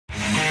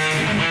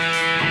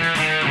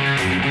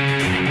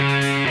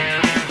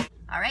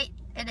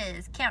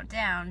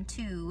round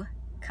 2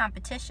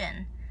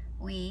 competition.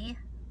 We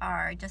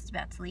are just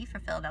about to leave for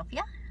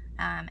Philadelphia.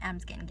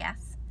 Adam's getting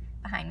gas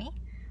behind me.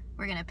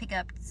 We're gonna pick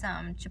up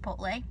some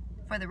Chipotle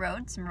for the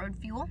road, some road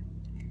fuel,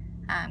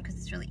 because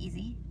it's really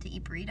easy to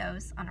eat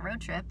burritos on a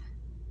road trip.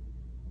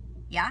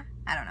 Yeah?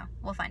 I don't know.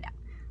 We'll find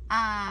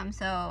out.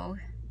 So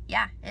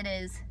yeah, it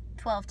is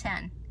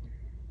 12:10.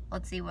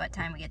 Let's see what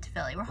time we get to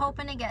Philly. We're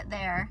hoping to get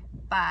there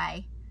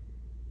by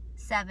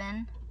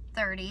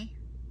 7:30.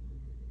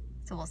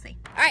 So we'll see.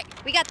 All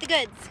right, we got the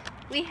goods.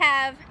 We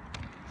have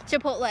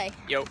Chipotle.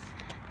 Yo.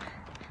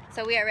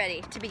 So we are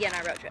ready to begin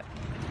our road trip.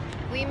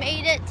 We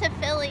made it to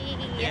Philly.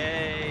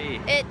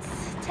 Yay.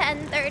 It's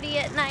 10:30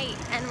 at night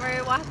and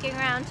we're walking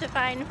around to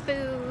find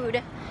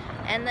food.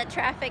 And the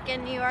traffic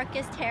in New York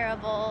is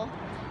terrible.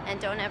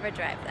 And don't ever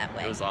drive that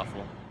way. It was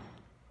awful.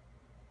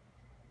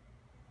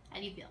 How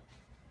do you feel?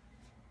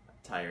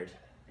 Tired.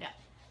 Yeah.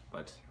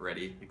 But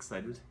ready,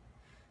 excited.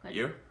 Good.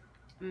 You?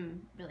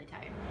 Really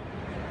tired.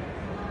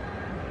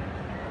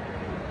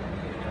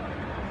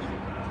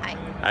 Hi.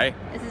 Hi.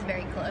 This is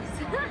very close.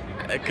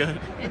 Good.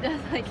 It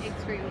does like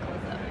extreme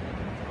close up.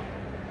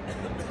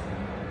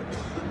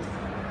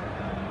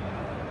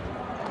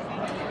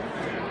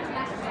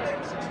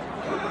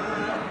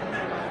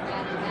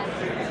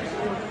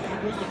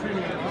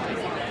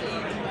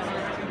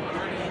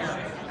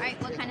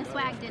 Alright, what kind of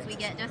swag did we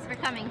get just for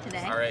coming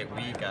today? Alright,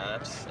 we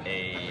got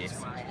a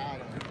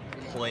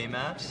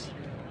playmat.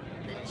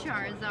 The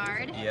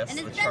Charizard. Yes, and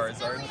it the says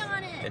Charizard. Philly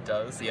on it. It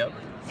does, yep.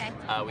 Okay.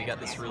 We got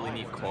this really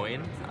neat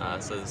coin.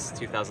 It says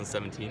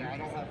 2017.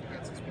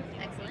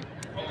 Excellent.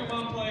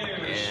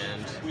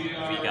 And we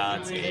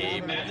got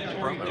a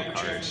promo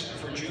card.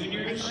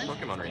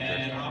 Pokemon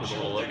Ranger with a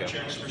little logo.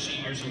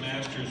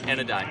 And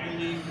a die.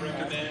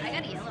 I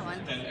got a yellow one.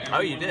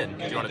 Oh, you did?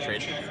 Do you want to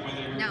trade?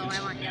 No,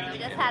 I want yellow. We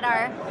just had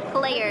our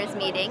players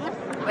meeting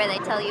where they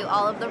tell you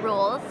all of the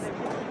rules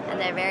and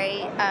they're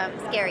very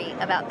scary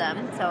about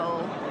them.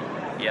 So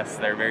Yes,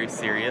 they're very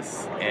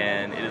serious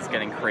and it is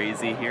getting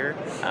crazy here.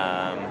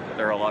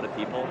 There are a lot of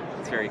people.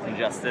 It's very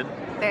congested.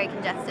 Very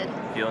congested.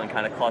 Feeling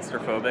kind of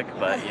claustrophobic,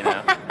 but you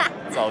know,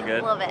 it's all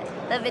good. A little bit.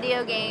 The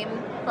video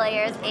game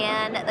players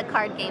and the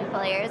card game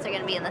players are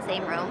going to be in the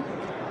same room.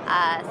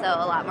 So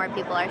a lot more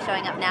people are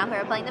showing up now who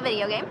are playing the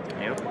video game.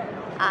 Yep.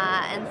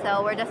 And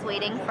so we're just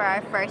waiting for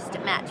our first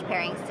match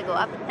pairings to go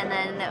up and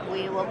then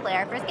we will play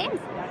our first games.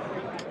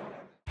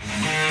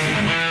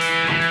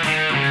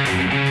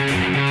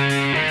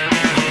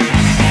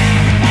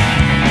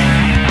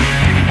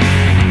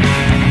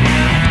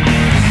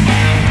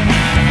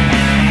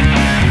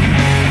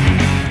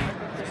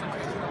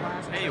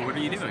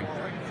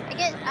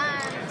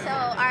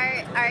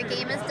 Our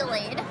game is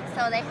delayed,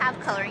 so they have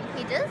coloring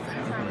pages,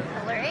 and so I'm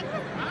coloring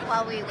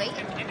while we wait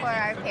for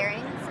our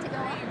pairings to go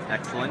up.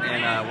 Excellent.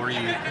 And where are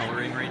you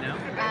coloring right now?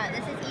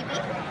 This is Eevee,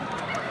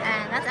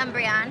 and that's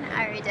Umbreon,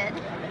 I already did,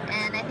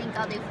 and I think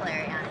I'll do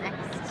Flareon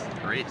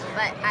next. Great.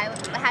 But I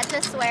had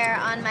to swear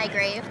on my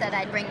grave that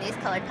I'd bring these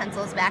colored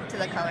pencils back to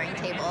the coloring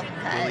table.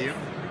 Will you?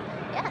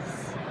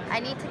 Yes, I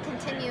need to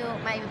continue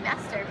my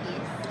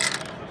masterpiece.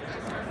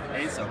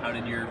 Hey, so how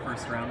did your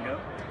first round go?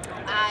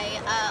 I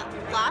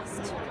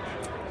lost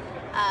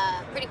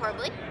pretty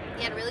horribly.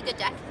 He had a really good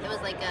deck. It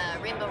was like a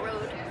Rainbow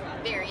Road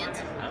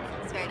variant.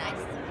 It's very nice.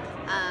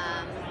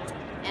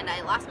 And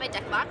I lost my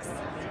deck box,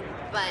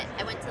 but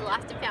I went to the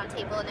lost and found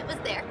table and it was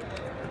there.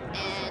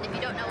 And if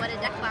you don't know what a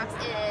deck box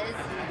is,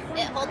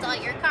 it holds all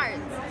your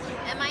cards.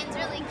 And mine's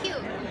really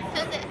cute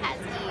because it has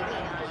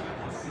Eevee on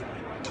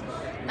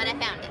it. But I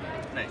found it.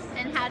 Nice.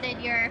 And how did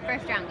your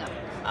first round go?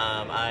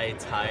 I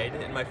tied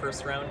in my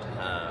first round.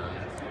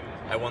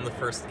 I won the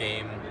first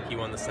game, he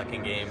won the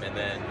second game, and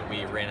then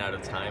we ran out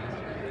of time,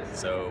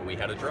 so we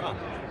had a draw.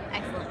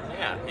 Excellent.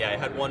 Yeah, I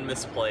had one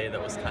misplay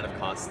that was kind of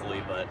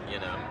costly, but, you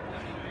know,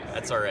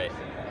 that's all right.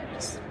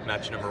 It's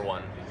match number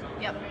 1.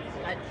 Yep.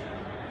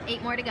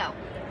 8 more to go.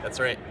 That's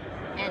right.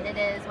 And it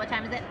is, what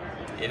time is it?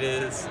 It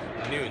is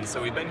noon,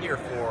 so we've been here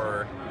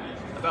for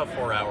about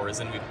 4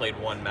 hours, and we played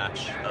one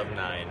match of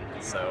 9,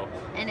 so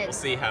we'll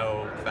see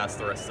how fast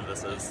the rest of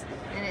this is.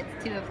 And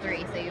it's 2 of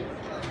 3, so you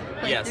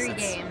played 3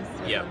 games.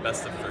 Yeah,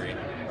 best of 3.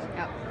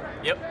 Yep.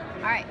 Yep.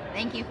 All right,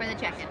 thank you for the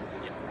check-in.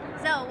 Yep.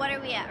 So, what are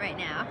we at right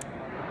now?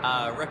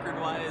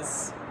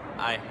 Record-wise,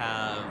 I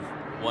have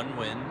 1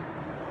 win,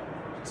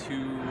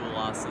 2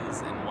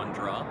 losses, and 1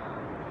 draw.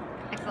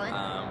 Excellent.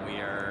 We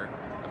are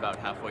about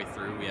halfway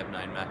through. We have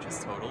 9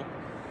 matches total.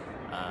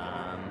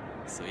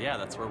 So yeah,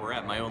 that's where we're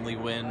at. My only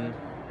win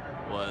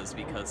was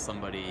because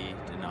somebody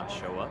did not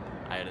show up.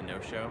 I had a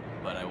no-show,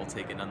 but I will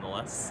take it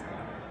nonetheless.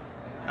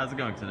 How's it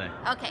going today?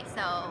 Okay,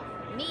 so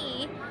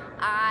me,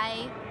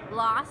 I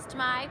lost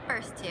my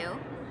first 2.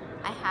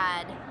 I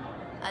had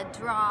a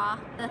draw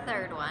the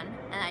 3rd one,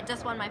 and I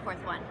just won my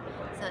 4th one.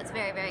 So it's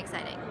very, very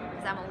exciting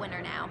because I'm a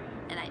winner now,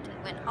 and I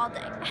win all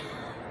day.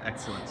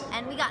 Excellent.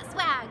 And we got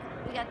swag.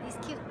 We got these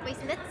cute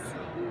bracelets.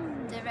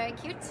 They're very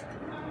cute.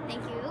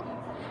 Thank you.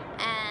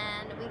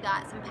 And we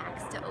got some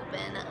packs to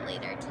open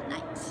later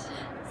tonight.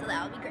 So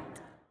that'll be great.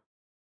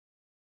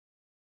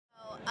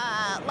 So,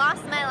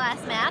 lost my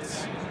last match.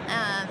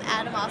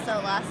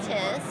 also lost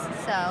his,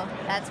 so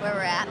that's where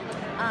we're at.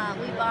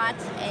 We bought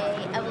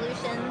a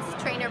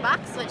Evolutions trainer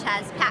box, which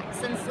has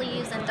packs and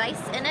sleeves and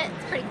dice in it.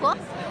 It's pretty cool.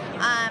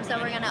 So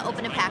we're gonna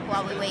open a pack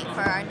while we wait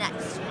for our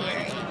next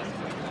pairing.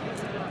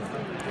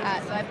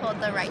 So I pulled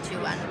the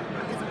Raichu one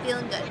because I'm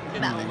feeling good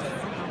about this.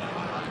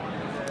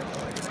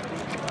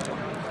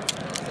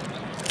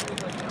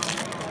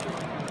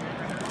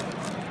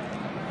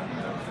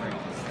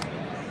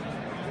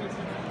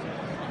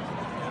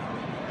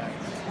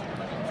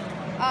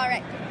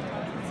 Alright,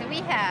 so we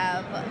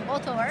have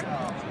Voltorb,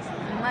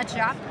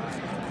 Mudshot,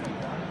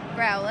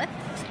 Growlithe,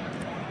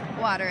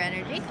 Water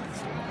Energy,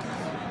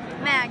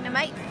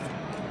 Magnemite,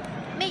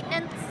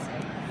 Maintenance,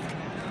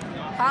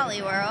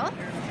 Poliwhirl,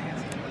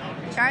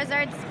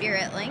 Charizard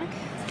Spirit Link,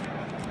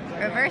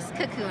 Reverse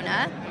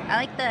Kakuna. I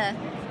like the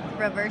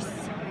reverse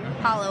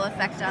hollow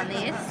effect on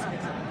these.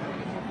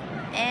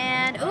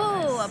 And,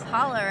 ooh, a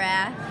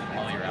Poliwrath.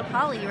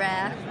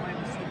 Poliwrath.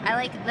 I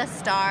like the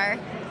star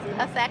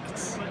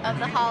effect of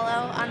the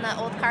hollow on the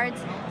old cards.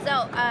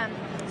 So,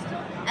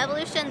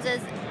 Evolutions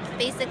is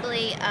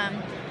basically,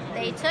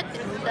 they took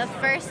the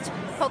first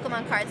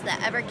Pokemon cards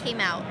that ever came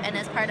out, and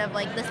as part of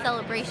like the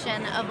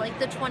celebration of like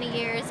the 20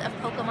 years of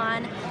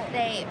Pokemon,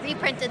 they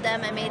reprinted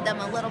them and made them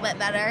a little bit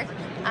better.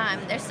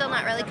 They're still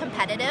not really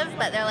competitive,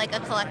 but they're like a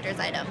collector's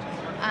item.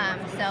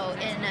 So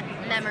in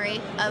memory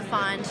of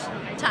fond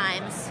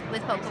times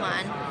with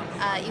Pokemon,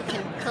 you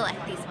can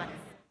collect these ones.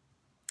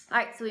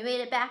 Alright, so we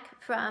made it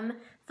back from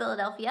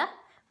Philadelphia.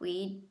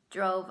 We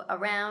drove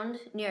around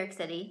New York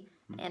City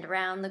and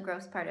around the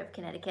gross part of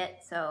Connecticut,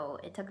 so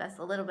it took us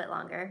a little bit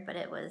longer, but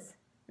it was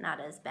not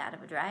as bad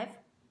of a drive.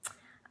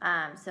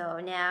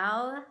 So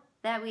now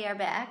that we are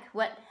back,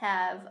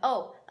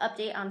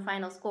 update on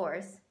final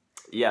scores.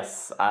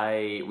 Yes,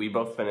 we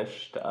both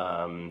finished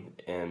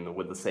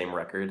with the same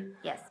record.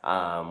 Yes.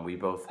 We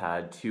both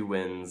had 2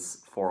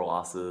 wins, 4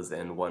 losses,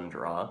 and 1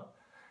 draw.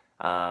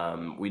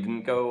 We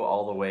didn't go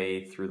all the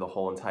way through the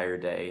whole entire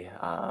day.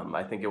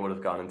 I think it would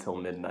have gone until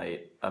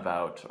midnight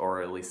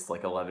or at least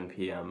like 11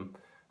 p.m.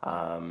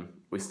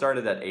 We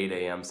started at 8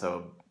 a.m.,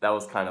 so that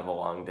was kind of a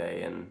long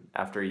day, and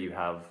after you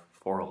have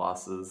 4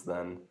 losses,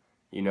 then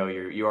you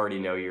already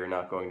know you're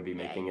not going to be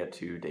making it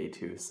to day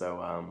 2,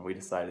 so we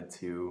decided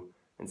to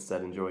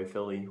instead enjoy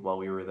Philly while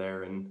we were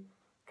there and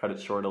cut it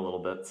short a little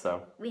bit.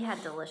 So we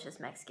had delicious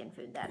Mexican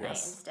food that night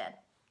instead,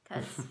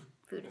 because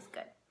food is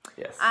good.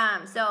 Yes.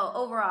 So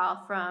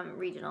overall from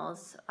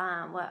regionals,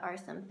 what are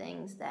some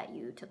things that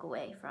you took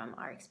away from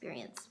our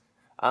experience?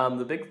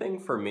 The big thing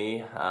for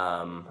me,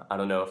 I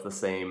don't know if the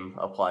same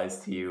applies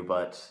to you,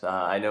 but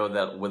I know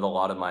that with a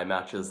lot of my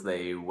matches,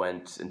 they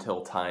went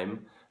until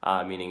time,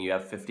 meaning you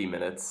have 50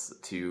 minutes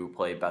to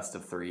play best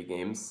of 3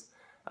 games.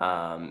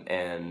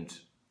 And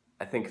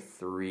I think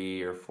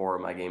 3 or 4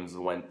 of my games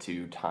went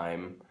to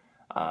time,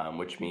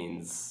 which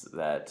means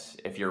that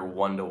if you're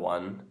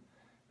 1-1,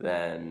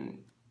 then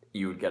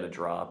you would get a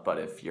draw, but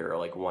if you're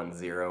like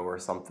 1-0 or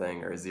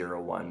something, or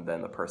 0-1,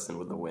 then the person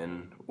with the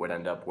win would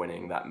end up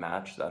winning that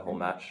whole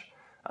match.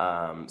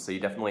 So you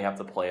definitely have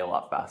to play a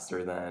lot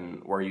faster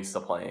than we're used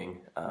to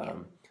playing.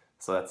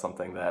 So that's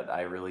something that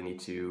I really need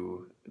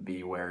to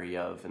be wary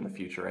of in the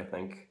future, I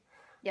think.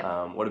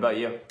 Yep. What about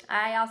you?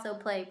 I also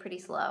play pretty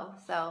slow,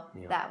 so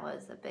that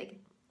was a big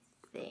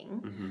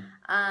thing.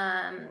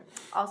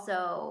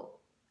 Also,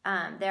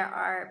 there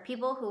are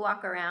people who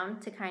walk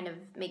around to kind of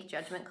make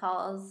judgment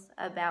calls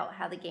about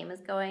how the game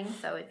is going.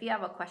 So if you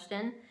have a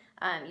question,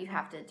 you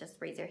have to just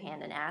raise your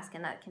hand and ask,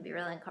 and that can be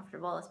really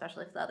uncomfortable,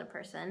 especially if the other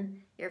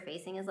person you're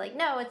facing is like,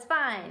 no, it's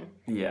fine.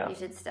 Yeah. You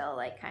should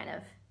still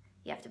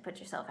you have to put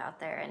yourself out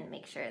there and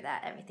make sure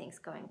that everything's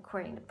going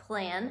according to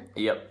plan.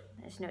 Yep.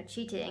 There's no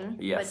cheating.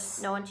 Yes.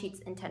 But no one cheats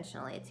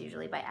intentionally. It's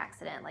usually by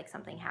accident, like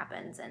something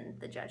happens and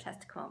the judge has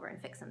to come over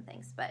and fix some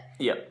things. But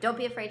don't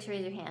be afraid to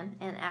raise your hand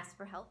and ask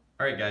for help.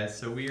 Alright guys,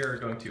 so we are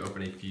going to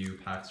open a few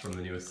packs from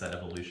the newest set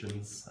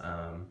Evolutions.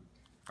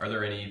 Are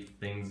there any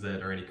things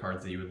or any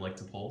cards that you would like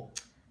to pull?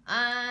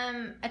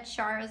 A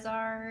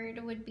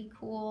Charizard would be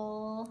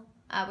cool.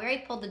 We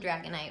already pulled the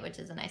Dragonite, which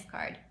is a nice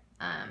card.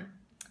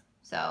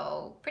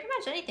 So pretty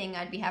much anything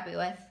I'd be happy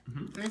with.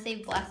 I'm going to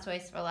save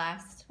Blastoise for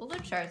last. We'll do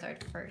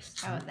Charizard first.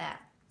 How about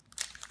that?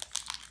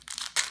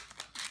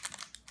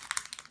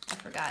 I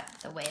forgot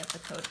the way of the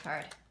code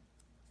card.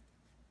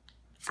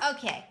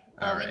 Okay.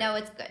 Well, we know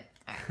it's good.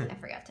 All right. I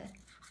forgot to.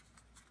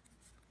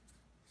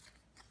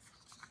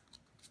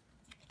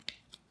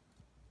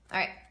 All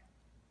right.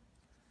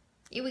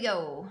 Here we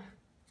go.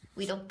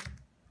 Weedle.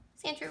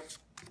 Sandshrew.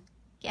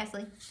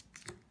 Ghastly.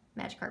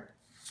 Magikarp.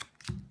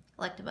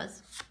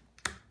 Electabuzz.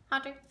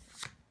 Haunter.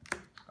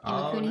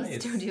 Imakuni,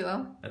 nice.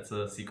 Duo. That's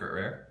a secret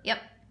rare. Yep.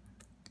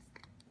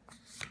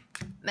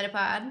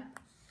 Metapod.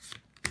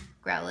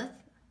 Growlithe.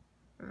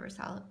 Reverse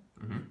Hollow.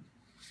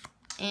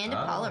 And a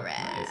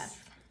Poliwrath. Nice.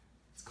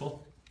 It's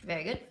cool.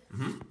 Very good.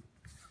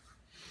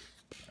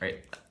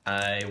 Alright,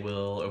 I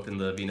will open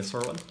the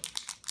Venusaur one.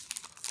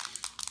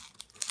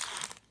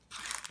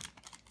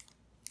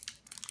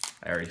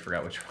 I already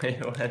forgot which way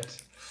it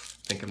went.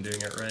 I think I'm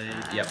doing it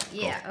right. Yep.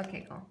 Yeah, cool.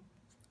 Okay, cool.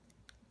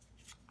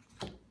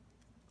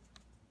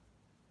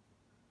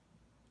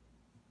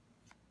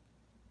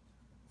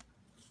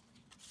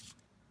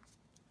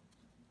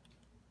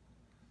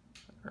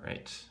 All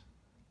right.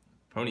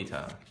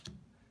 Ponyta,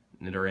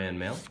 Nidoran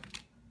Male,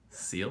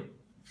 Seal,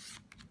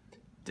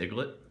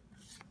 Diglett,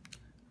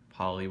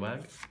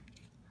 Poliwag,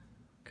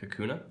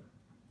 Kakuna,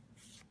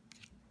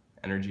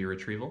 Energy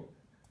Retrieval,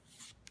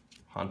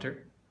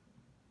 Haunter.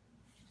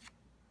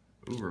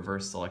 Ooh,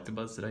 reverse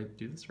Selectabuzz. Did I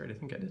do this right? I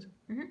think I did.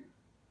 Mm-hmm.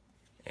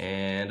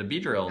 And a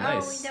Beedrill.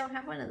 Nice. Oh, we don't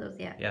have one of those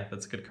yet. Yeah,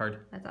 that's a good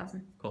card. That's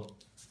awesome. Cool.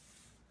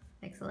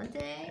 Excellent.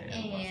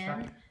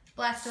 And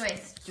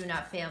Blastoise. Do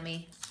not fail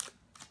me.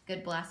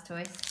 Good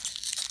Blastoise.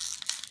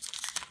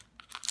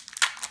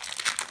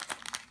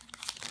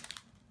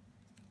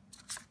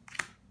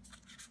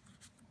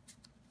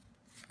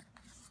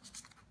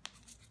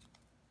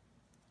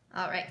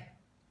 All right.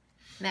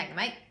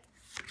 Magnemite.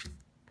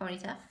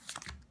 Ponyta.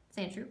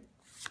 Sandshrew.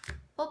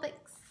 Vulpix.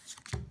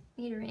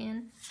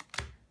 Nidoran.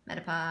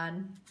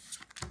 Metapod.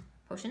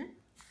 Potion.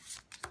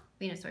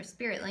 Venusaur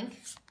Spirit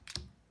Link.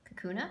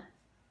 Kakuna.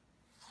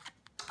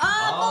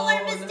 Oh,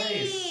 Polar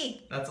Misty! Nice.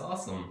 That's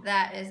awesome.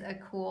 That is a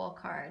cool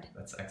card.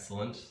 That's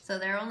excellent. So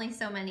there are only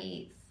so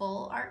many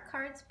full art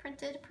cards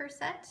printed per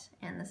set,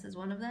 and this is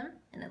one of them,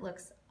 and it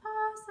looks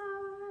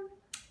awesome.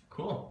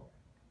 Cool.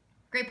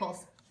 Great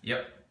pulls.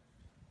 Yep.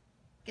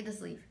 Get the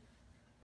sleeve.